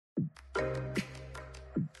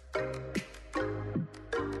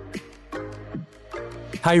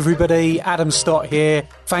Hey everybody, Adam Stott here.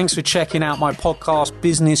 Thanks for checking out my podcast,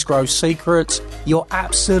 Business Growth Secrets. You're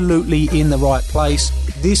absolutely in the right place.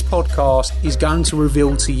 This podcast is going to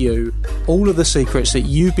reveal to you all of the secrets that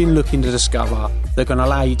you've been looking to discover that are going to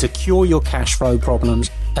allow you to cure your cash flow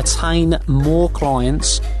problems, attain more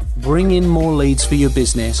clients, bring in more leads for your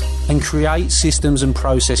business, and create systems and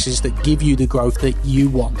processes that give you the growth that you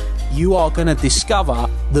want. You are going to discover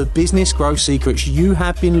the business growth secrets you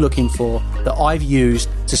have been looking for that I've used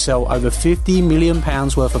to sell over £50 million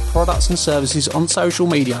worth of products and services on social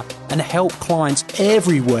media and help clients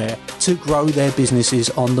everywhere to grow their businesses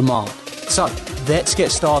on demand. So let's get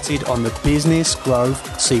started on the Business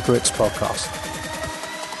Growth Secrets podcast.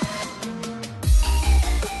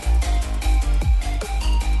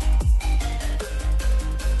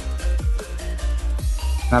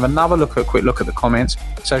 Have another quick look at the comments.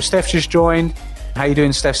 So Steph just joined. How you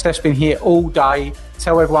doing, Steph? Steph's been here all day.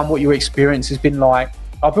 Tell everyone what your experience has been like.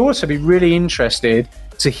 I'll also be really interested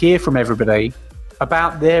to hear from everybody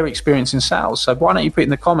about their experience in sales. So why don't you put in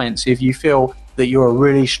the comments if you feel that you're a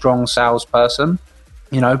really strong salesperson,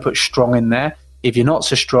 put strong in there. If you're not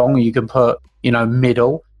so strong, you can put,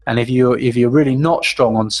 middle. And if you're really not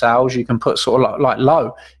strong on sales, you can put sort of like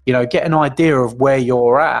low, get an idea of where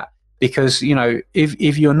you're at. Because,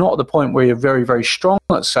 if you're not at the point where you're very, very strong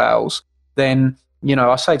at sales, then,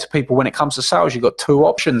 I say to people, when it comes to sales, you've got two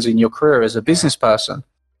options in your career as a business person.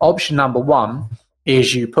 Option number one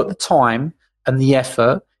is you put the time and the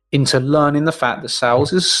effort into learning the fact that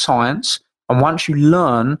sales is science. And once you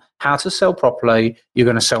learn how to sell properly, you're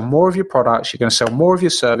going to sell more of your products, you're going to sell more of your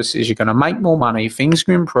services, you're going to make more money, things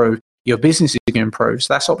can improve, your business is going to improve.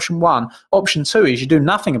 So that's option one. Option two is you do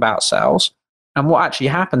nothing about sales. And what actually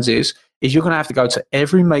happens is you're going to have to go to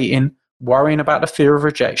every meeting worrying about the fear of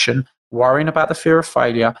rejection, worrying about the fear of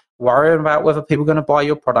failure, worrying about whether people are going to buy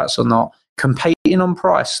your products or not, competing on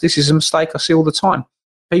price. This is a mistake I see all the time.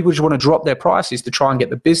 People just want to drop their prices to try and get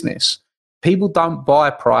the business. People don't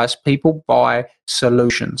buy price. People buy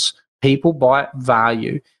solutions. People buy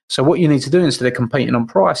value. So what you need to do instead of competing on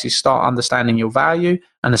price is start understanding your value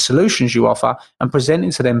and the solutions you offer and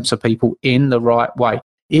presenting them to people in the right way.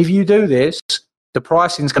 If you do this, the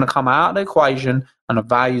pricing is going to come out of the equation and the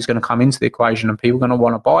value is going to come into the equation and people are going to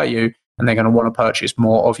want to buy you and they're going to want to purchase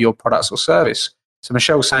more of your products or service. So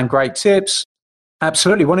Michelle's saying great tips.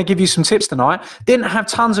 Absolutely. Want to give you some tips tonight. Didn't have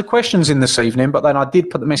tons of questions in this evening, but then I did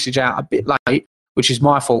put the message out a bit late, which is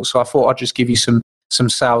my fault. So I thought I'd just give you some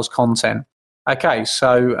sales content. Okay,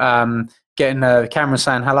 so getting Cameron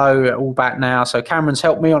saying hello, all back now. So Cameron's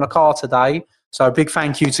helped me on a car today. So a big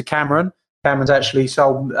thank you to Cameron. Cameron's actually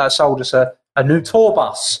sold us a new tour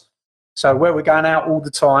bus. So where we're going out all the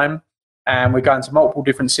time and we're going to multiple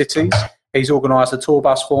different cities, he's organised a tour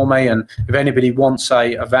bus for me. And if anybody wants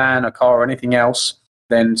a van, a car or anything else,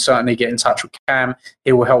 then certainly get in touch with Cam.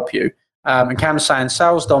 He will help you. And Cam's saying,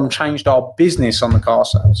 Sales Dom changed our business on the car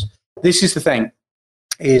sales. This is the thing,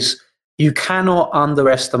 is you cannot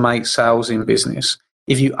underestimate sales in business.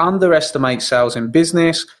 If you underestimate sales in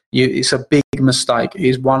business, it's a big mistake. It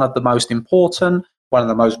is one of the most important, one of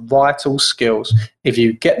the most vital skills. If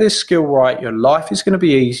you get this skill right, your life is going to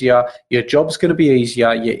be easier, your job's going to be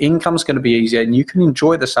easier, your income's going to be easier, and you can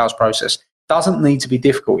enjoy the sales process. It doesn't need to be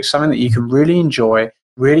difficult. It's something that you can really enjoy,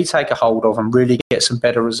 really take a hold of, and really get some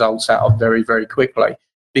better results out of very, very quickly.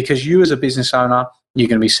 Because you as a business owner, you're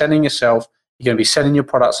going to be selling yourself, you're going to be selling your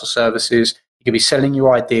products or services, you're going to be selling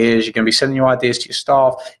your ideas, you're going to be selling your ideas to your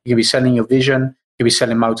staff, you're going to be selling your vision, you'll be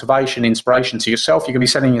selling motivation, inspiration to yourself. You're going to be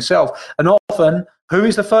selling yourself. And often, who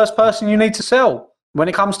is the first person you need to sell when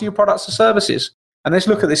it comes to your products or services? And let's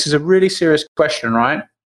look at this as a really serious question, right?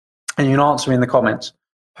 And you can answer me in the comments.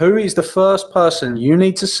 Who is the first person you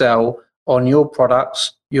need to sell on your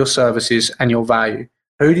products, your services, and your value?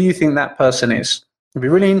 Who do you think that person is? I'd be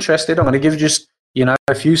really interested. I'm going to give you just,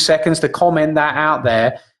 a few seconds to comment that out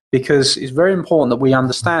there because it's very important that we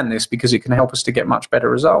understand this because it can help us to get much better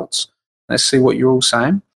results. Let's see what you're all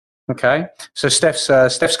saying. Okay, so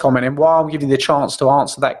Steph's commenting, while I'm giving you the chance to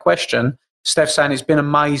answer that question, Steph's saying it's been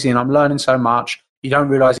amazing. I'm learning so much. You don't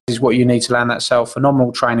realize this is what you need to learn that sell.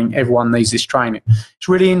 Phenomenal training. Everyone needs this training. It's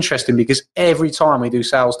really interesting because every time we do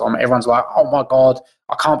Sales Dom, everyone's like, oh my God,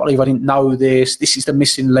 I can't believe I didn't know this. This is the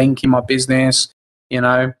missing link in my business,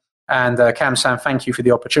 And Cam saying, thank you for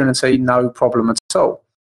the opportunity. No problem at all.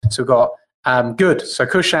 So we've got good. So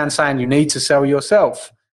Kushan saying you need to sell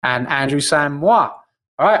yourself. And Andrew saying, what?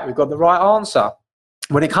 All right, we've got the right answer.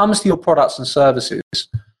 When it comes to your products and services,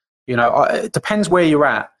 it depends where you're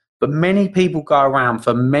at. But many people go around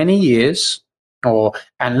for many years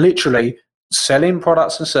and literally selling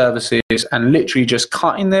products and services and literally just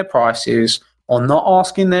cutting their prices or not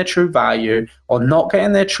asking their true value or not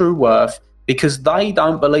getting their true worth because they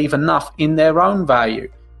don't believe enough in their own value.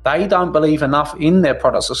 They don't believe enough in their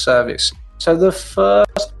products or service. So the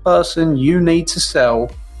first person you need to sell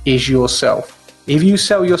is yourself. If you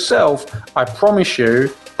sell yourself, I promise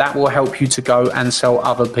you that will help you to go and sell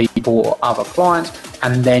other people or other clients,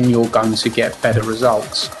 and then you're going to get better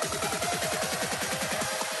results.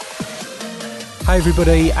 Hey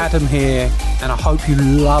everybody, Adam here, and I hope you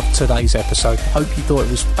loved today's episode. I hope you thought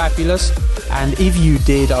it was fabulous, and if you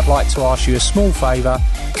did, I'd like to ask you a small favour.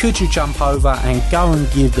 Could you jump over and go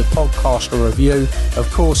and give the podcast a review?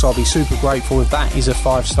 Of course, I'll be super grateful if that is a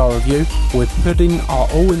 5-star review. We're putting our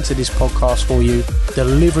all into this podcast for you,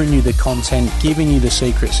 delivering you the content, giving you the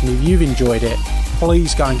secrets, and if you've enjoyed it,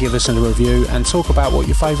 please go and give us a review and talk about what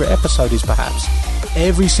your favourite episode is perhaps.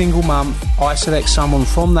 Every single month, I select someone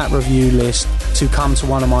from that review list to come to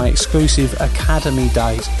one of my exclusive Academy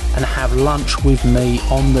days and have lunch with me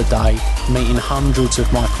on the day, meeting hundreds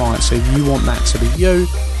of my clients. So if you want that to be you,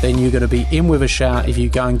 then you're going to be in with a shout if you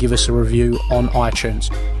go and give us a review on iTunes.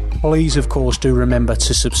 Please, of course, do remember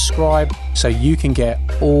to subscribe so you can get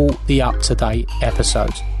all the up-to-date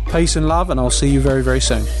episodes. Peace and love, and I'll see you very, very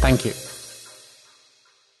soon. Thank you.